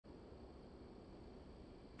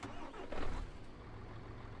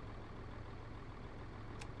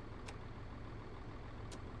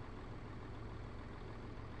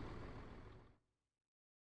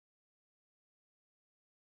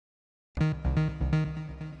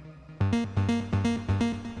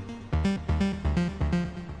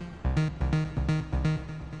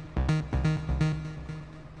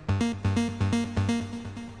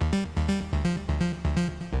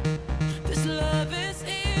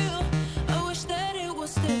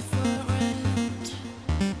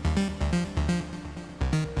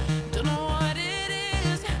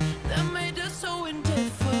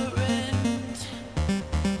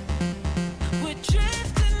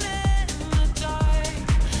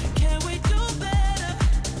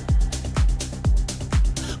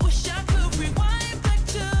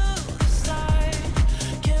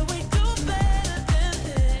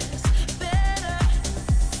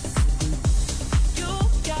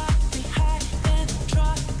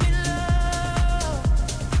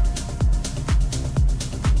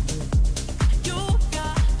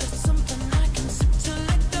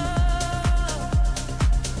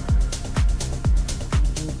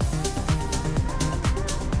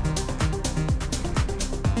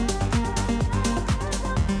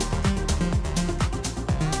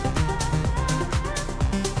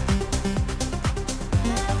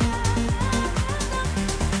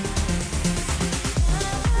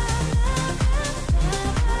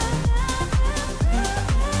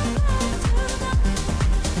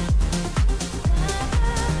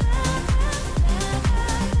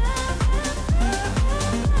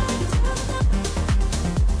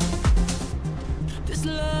This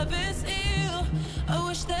love is ill. I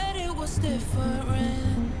wish that it was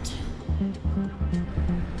different.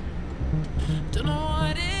 Don't know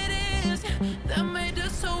what it is that made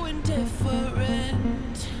us so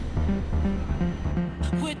indifferent.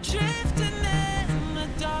 We're drifting in the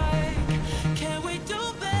dark. Can we do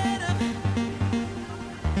better?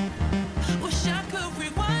 Wish I could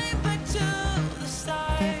rewind back to the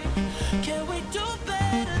start. Can we do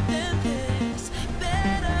better than this?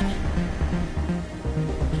 Better.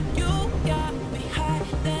 You got me high,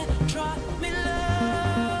 then drop me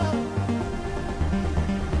low.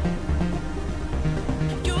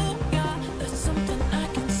 You got there's something I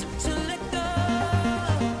can sip to let go.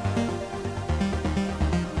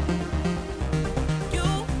 You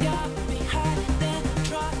got me high, then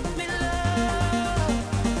drop me low.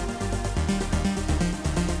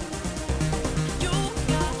 You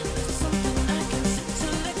got there's something I can sip to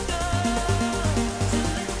let go. To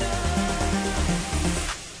let go.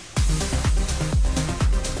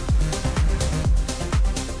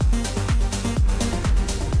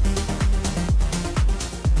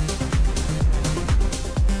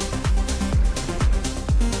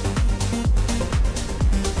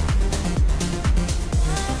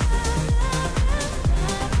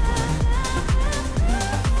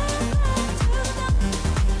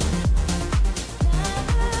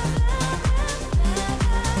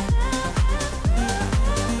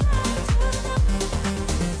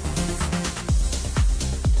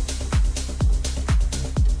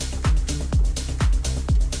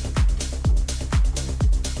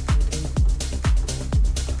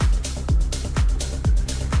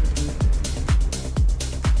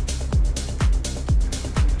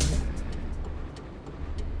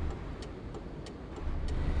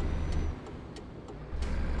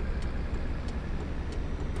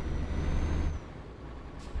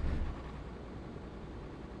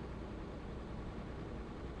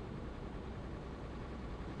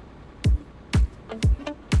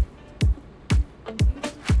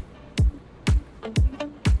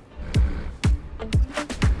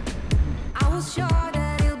 I was sure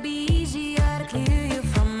that it'll be easier to clear you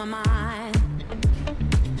from my mind.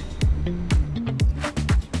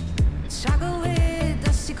 Struggle with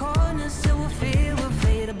dusty corners till we're filled with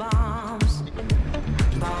fatal bombs.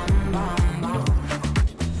 Bomb, bomb, bomb.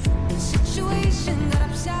 The situation got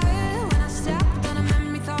upset when I stepped on a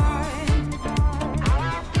memory thorn.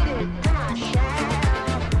 I did it to my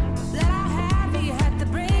shadow. That I have you had to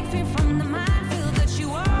break free from the minefield that you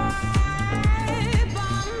were.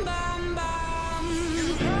 Bomb, bomb, bomb.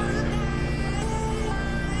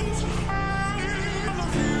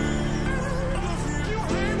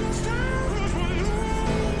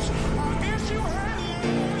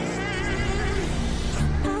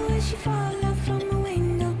 I wish you fall off from the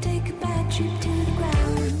window, take a bad trip to the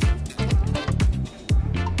ground.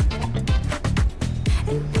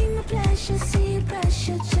 It'd be my pleasure, see your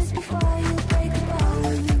pressure just before you break a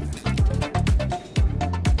bone.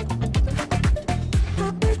 I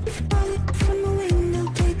wish you fall off from the window,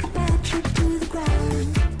 take a bad trip to the ground.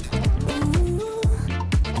 Ooh.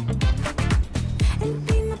 It'd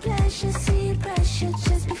be my pleasure, see your pressure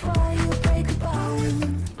just before you break a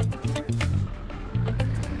bone.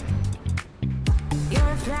 You're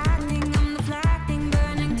reflecting, I'm deflecting,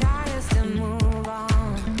 burning tires to move on.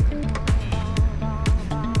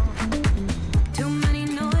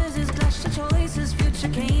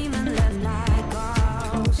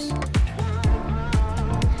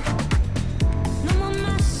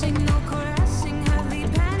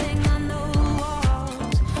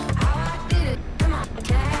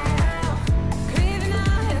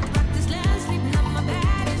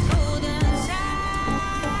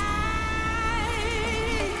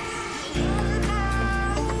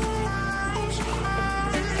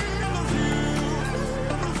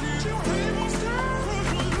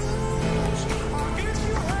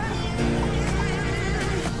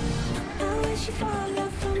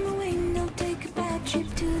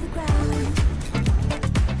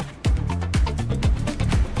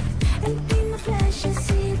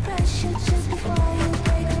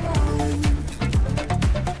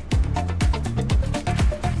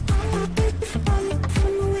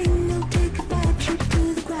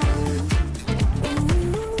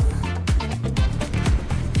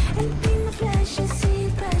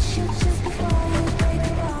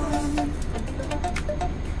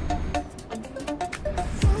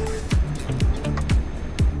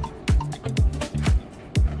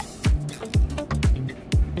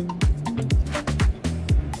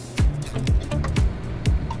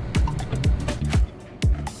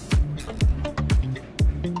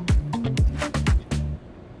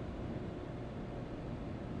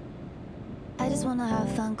 just wanna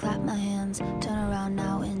have fun, clap my hands, turn around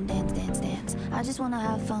now and dance, dance, dance. I just wanna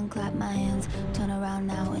have fun, clap my hands, turn around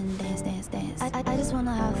now and dance, dance, dance. I just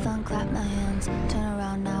wanna have fun, clap my hands, turn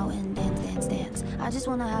around now and dance, dance, dance. I just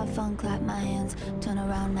wanna have fun, clap my hands, turn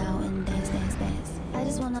around now and dance, dance, dance. I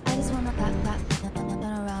just wanna clap, clap, turn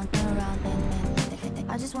around, dance, dance, dance.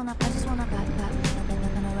 I just wanna clap, clap, turn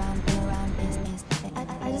around, dance, dance.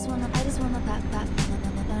 I just wanna clap, clap,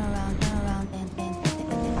 turn around, dance, dance.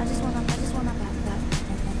 I just wanna clap, clap,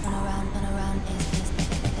 turn around, dance, dance.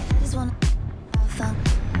 I just wanna have fun,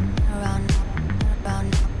 turn around.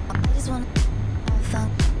 I just wanna have fun,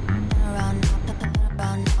 turn around.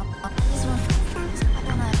 I just wanna turn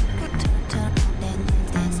around,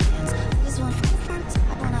 dance, dance. I just wanna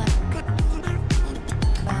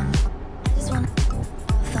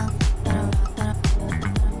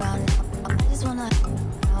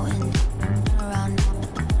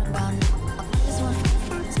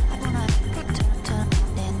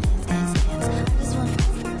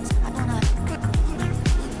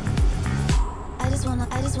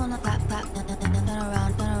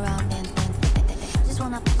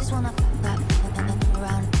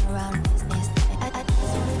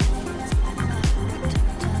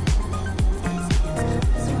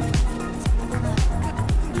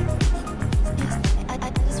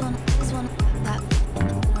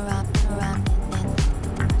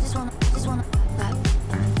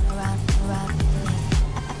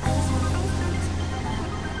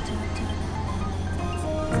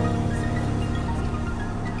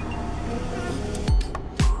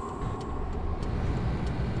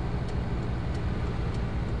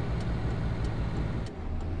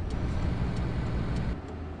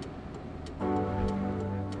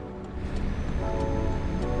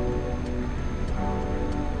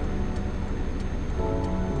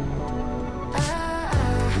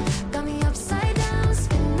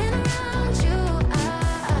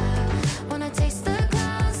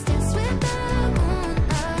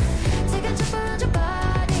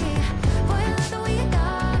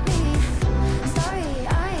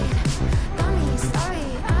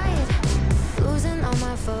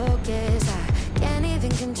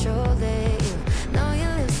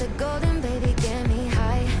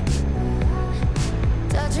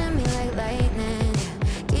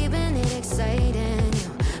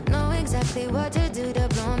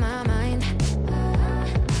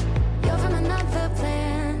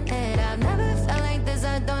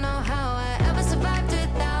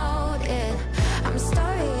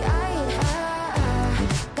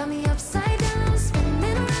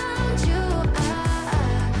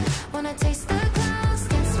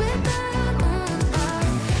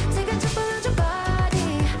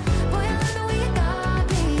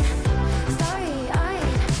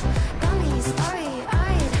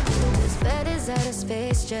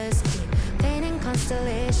just keep painting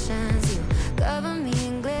constellations. You cover me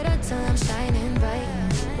in glitter till I'm shining bright.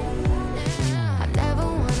 I never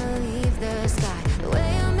wanna leave the sky. The way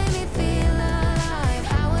you made me feel alive.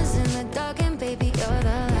 I was in the dark and baby you're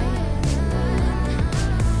the light.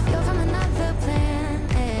 You're from another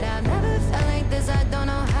planet. I've never felt like this. I don't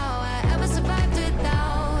know how I ever survived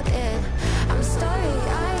without it. I'm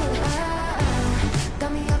starry-eyed.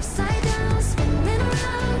 Got me upside down, spinning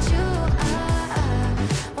around you.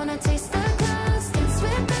 Wanna taste the clouds, dance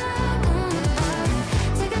with the moon.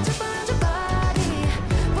 Take a trip around your body.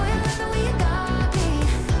 Boy, I love the way you got me.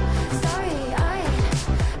 Starry-eyed,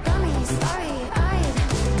 got me starry-eyed.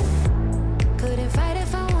 Couldn't fight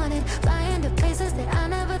if I wanted. Flying to places that I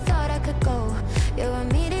never thought I could go. You're a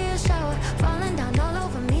meteor shower, falling down all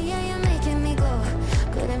over me. Yeah, you're making me glow.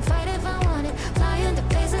 Couldn't fight if I wanted. Flying to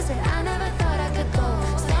places that I never thought I could go.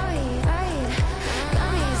 Starry-eyed, got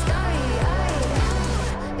me starry-eyed.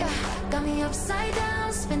 Yeah, got me upside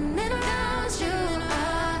down, spinning around you.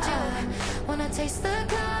 Wanna taste the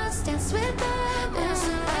clouds, dance with the moon.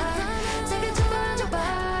 Take a trip around your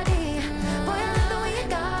body. Boy, I love the way you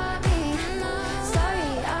got me.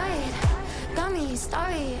 Starry-eyed, got me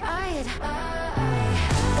starry-eyed.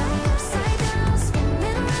 Got me upside down,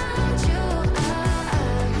 spinning around you.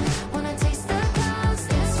 Wanna taste the clouds,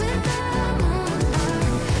 dance with the moon.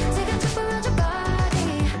 Take a trip around your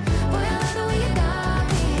body. Boy, I love the way you got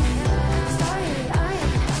me.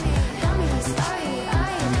 Starry-eyed, got me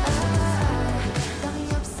starry-eyed. Got me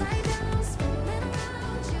upside down, spinning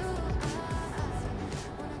around you.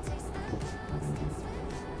 Wanna taste the clouds, dance with the moon.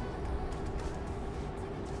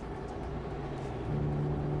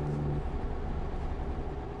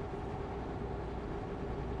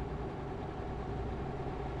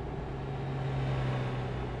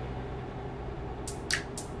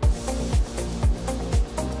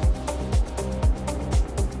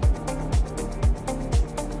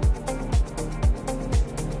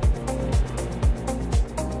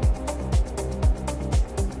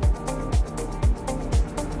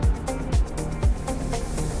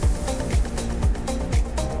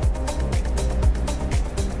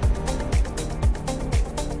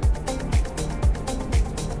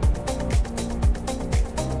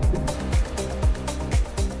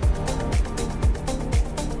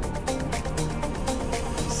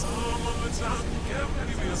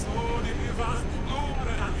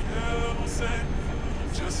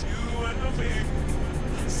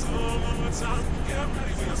 Summertime, get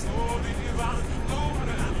ready for your slow divine. No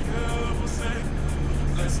matter how the hell will say,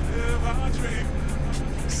 let's live our dream.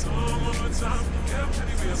 Summertime, get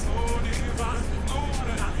ready for your slow divine. No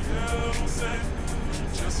matter how the hell will say,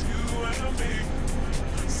 just you and me.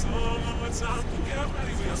 Summertime, get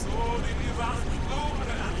ready for your slow divine. No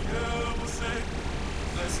matter how the hell will say,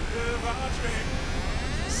 let's live our dream.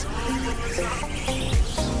 Summertime.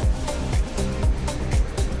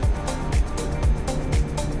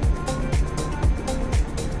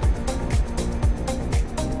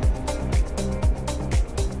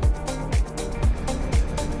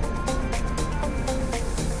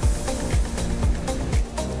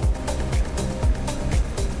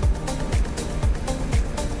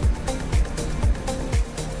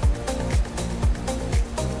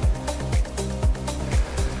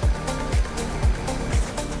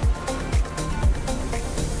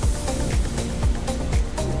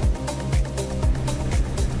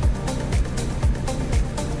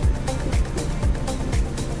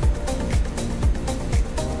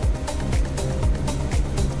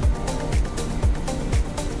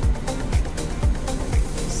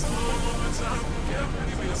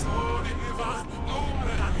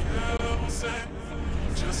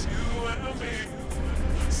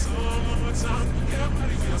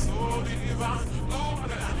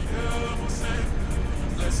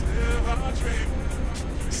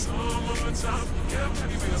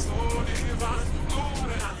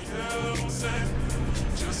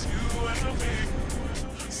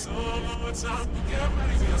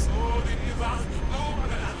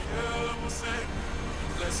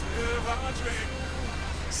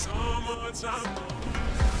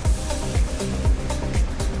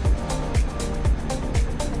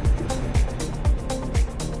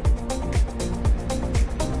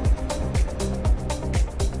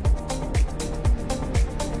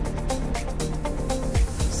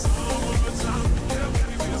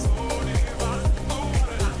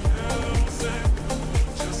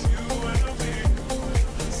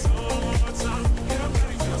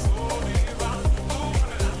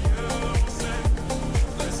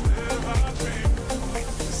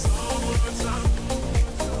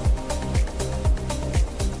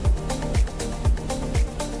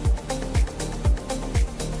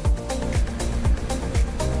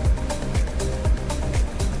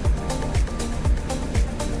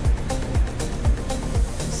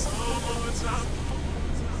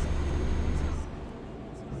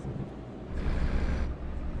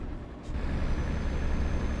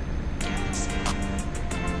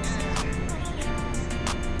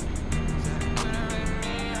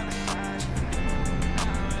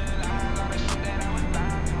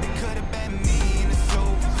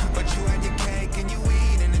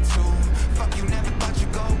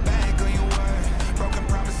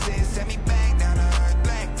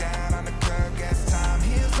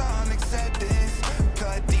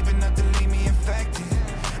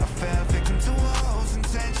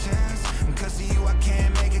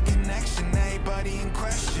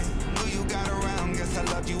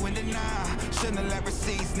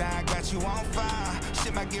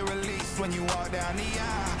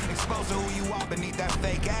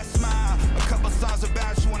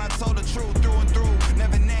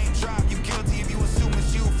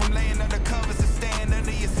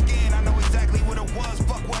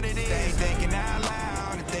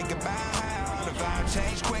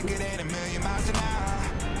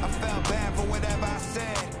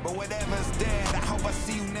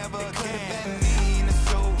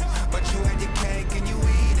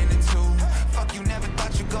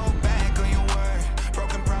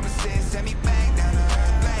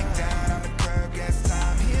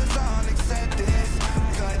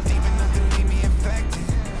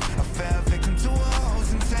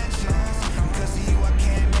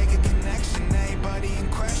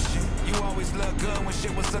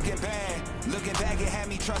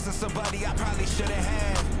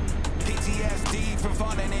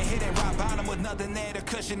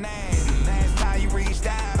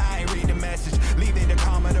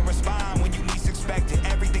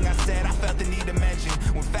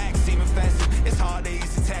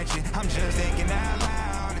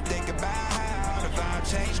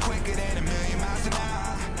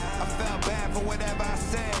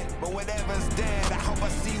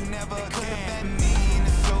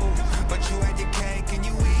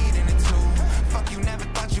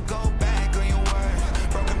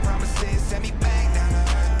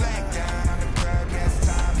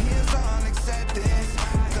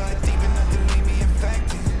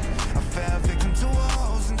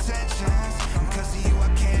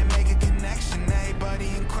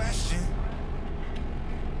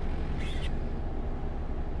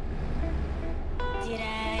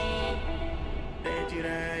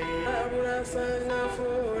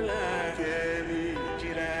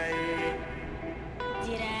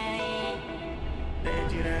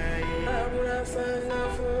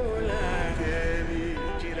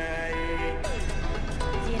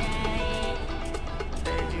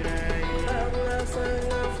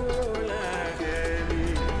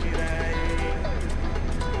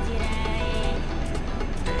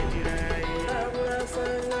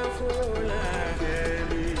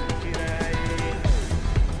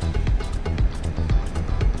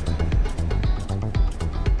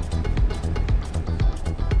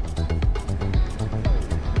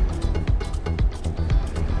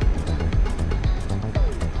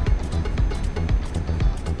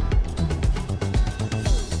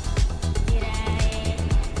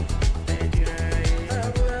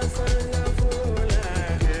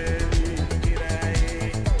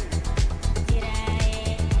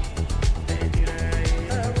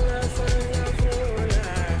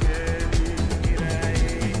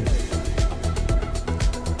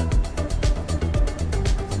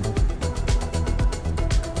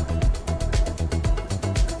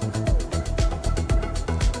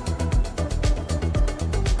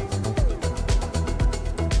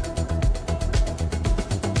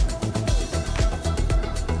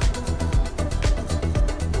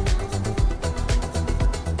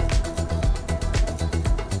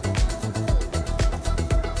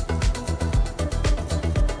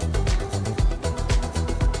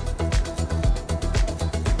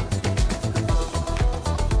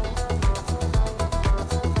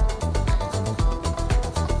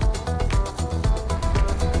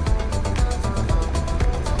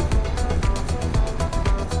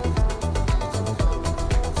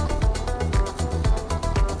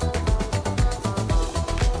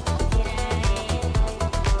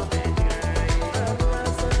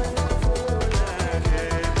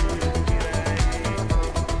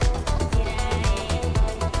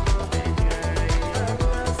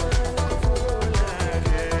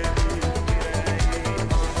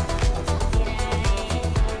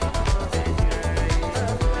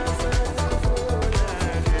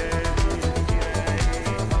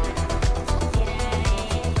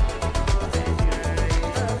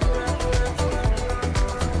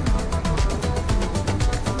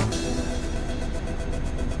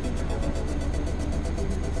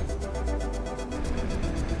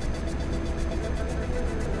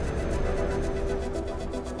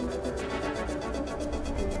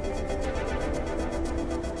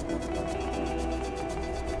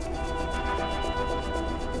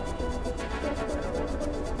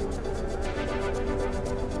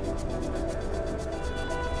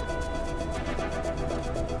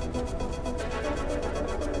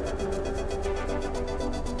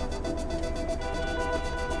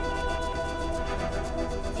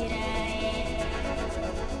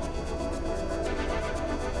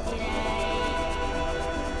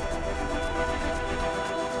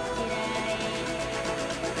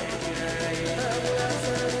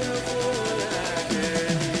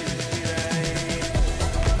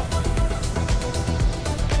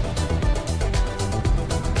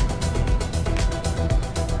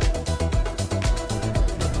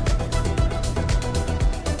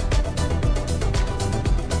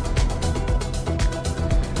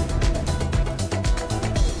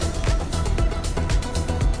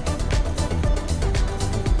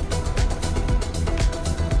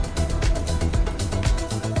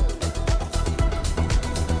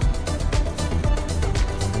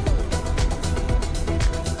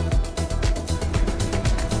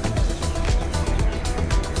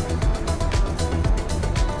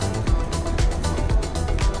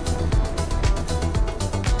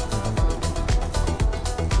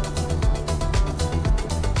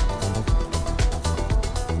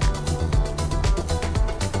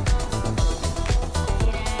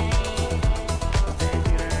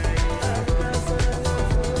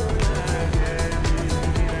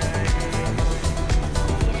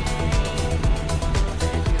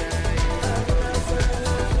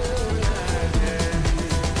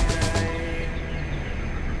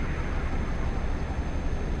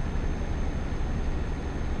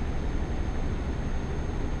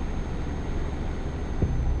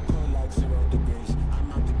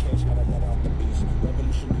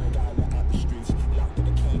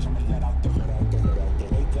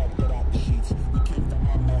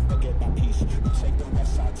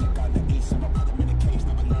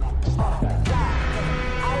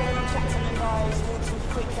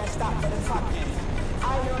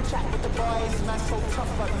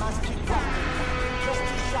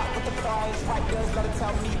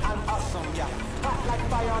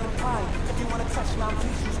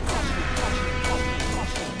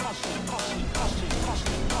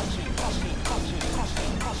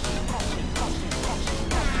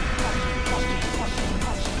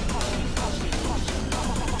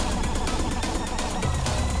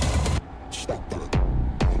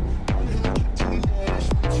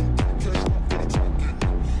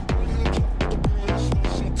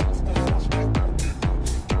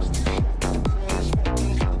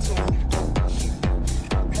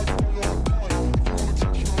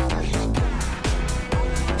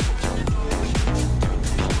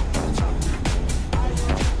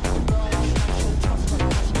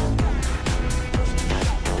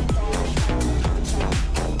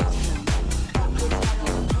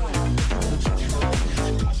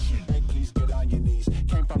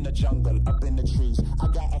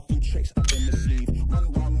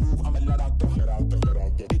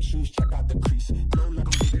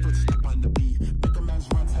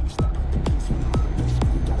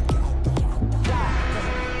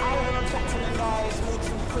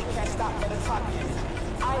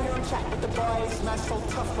 so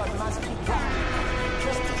tough, but man's keep rocking.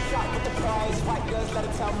 Just too sharp with the prize. White girls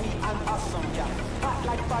gotta tell me I'm awesome, yeah. Hot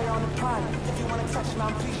like fire on the pan. If you wanna touch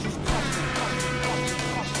man, please use caution.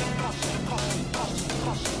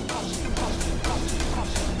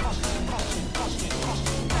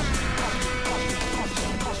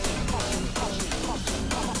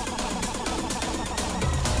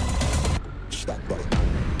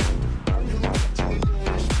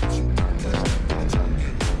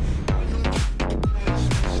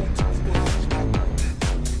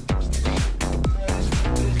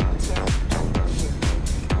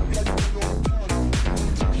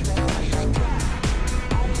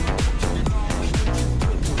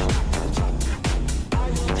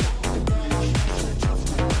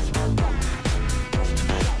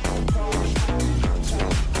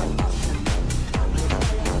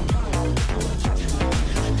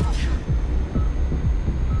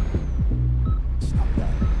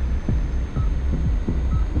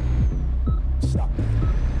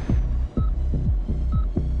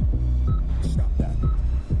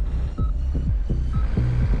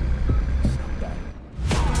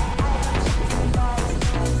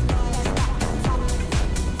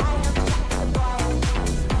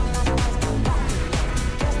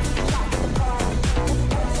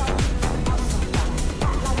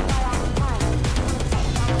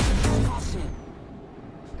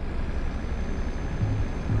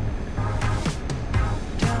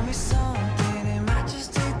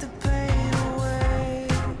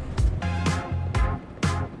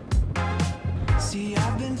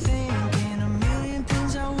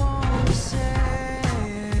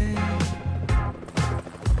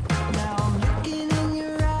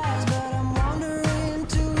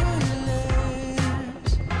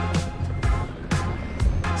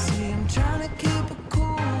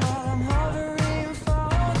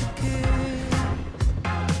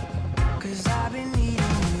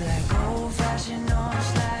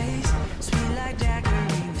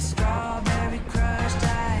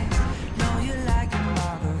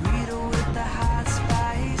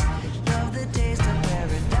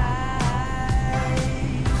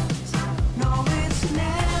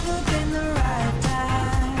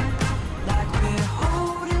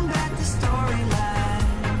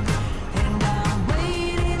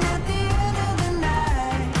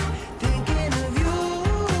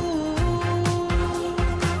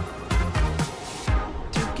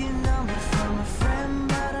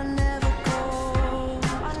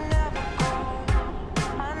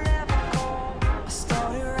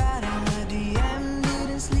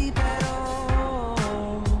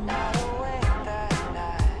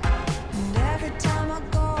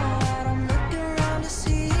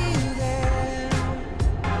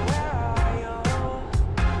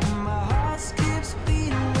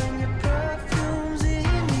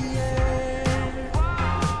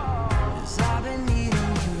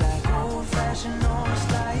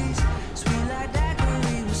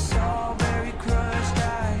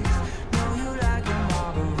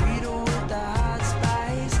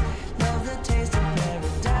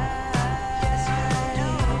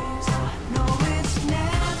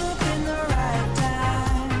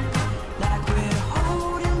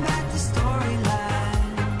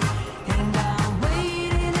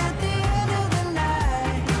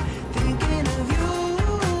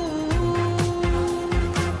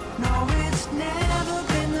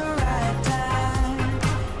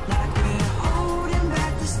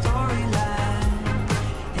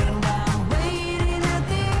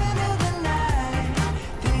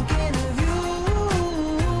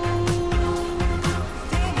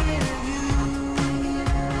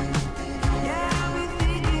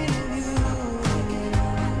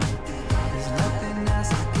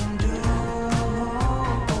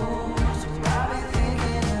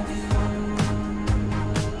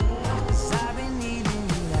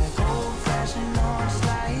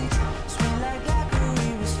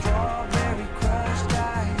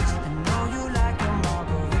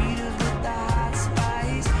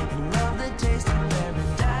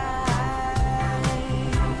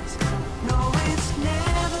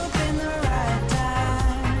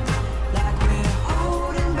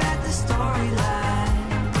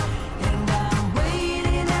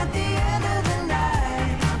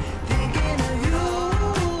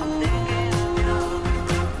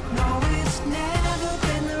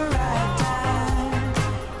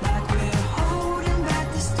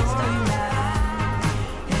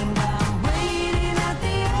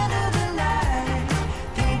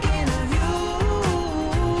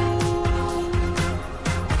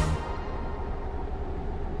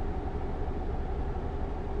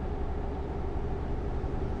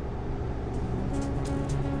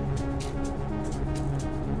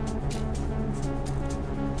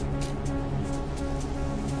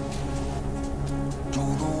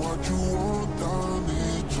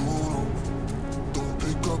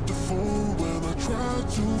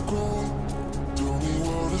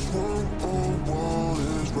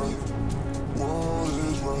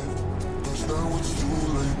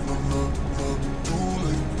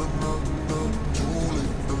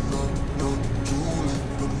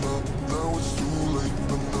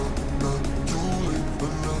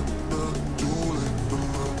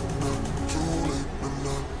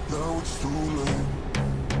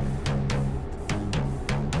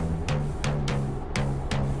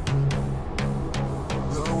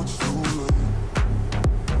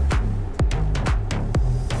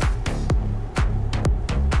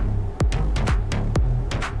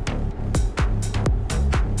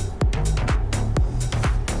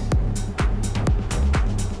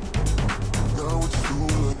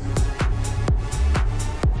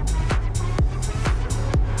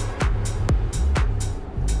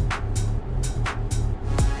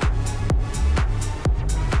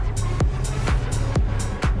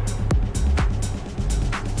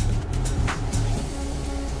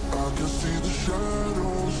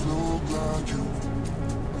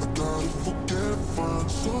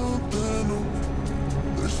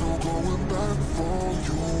 for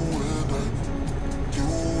you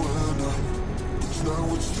and I, 'cause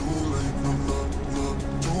now it's too late, no, no, no,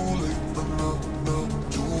 too late, no, no, no,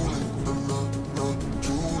 too late, no, no, no,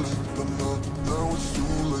 too late, no, no, now it's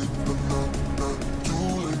too late, no, no, no, too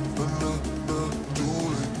late, no, no, no, too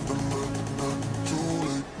late, no, no, no, too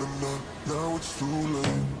late, no, no, now it's too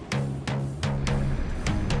late.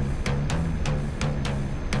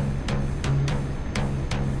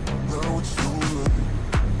 Now it's too late.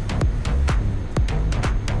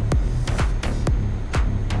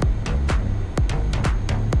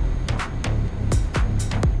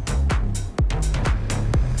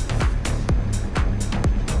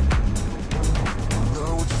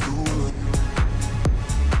 Now it's too late.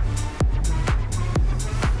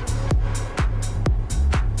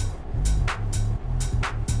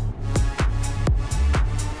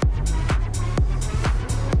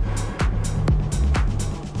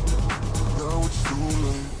 Now it's too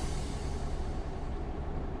late.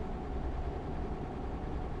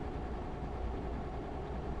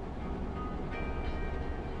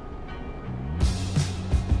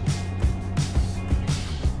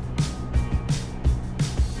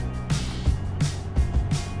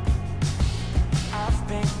 I've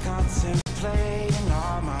been contemplating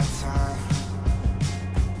all my time.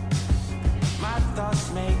 My thoughts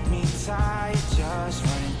make me tired, just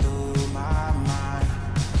running through my mind.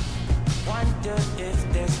 Wonder if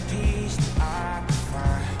there's peace that I can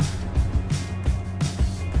find,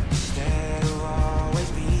 instead of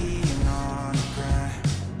always being on the grind.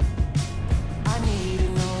 I need a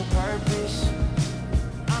new purpose,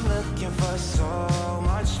 I'm looking for so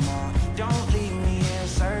much more. Don't leave me here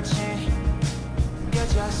searching,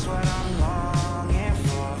 you're just what I'm longing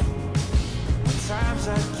for. When times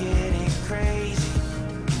are getting crazy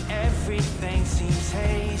and everything seems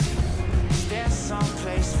hazy, is there some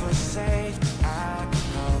place for safety I can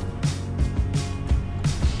go?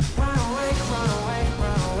 Run away, run away,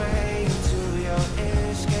 run away into your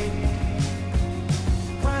escape.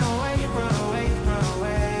 Run away, run away, run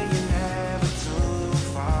away, you're never too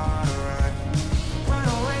far to run. Run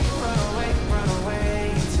away, run away, run away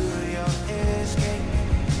into your escape.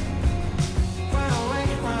 Run away,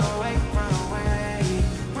 run away, run away.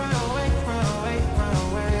 Run away, run away, run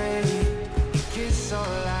away. It gets so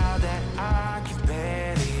loud that I can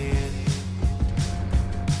barely hear.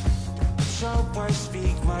 But your words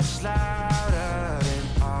speak much louder than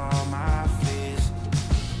all my fears.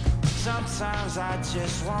 Sometimes I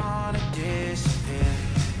just wanna disappear.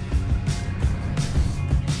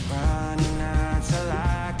 Running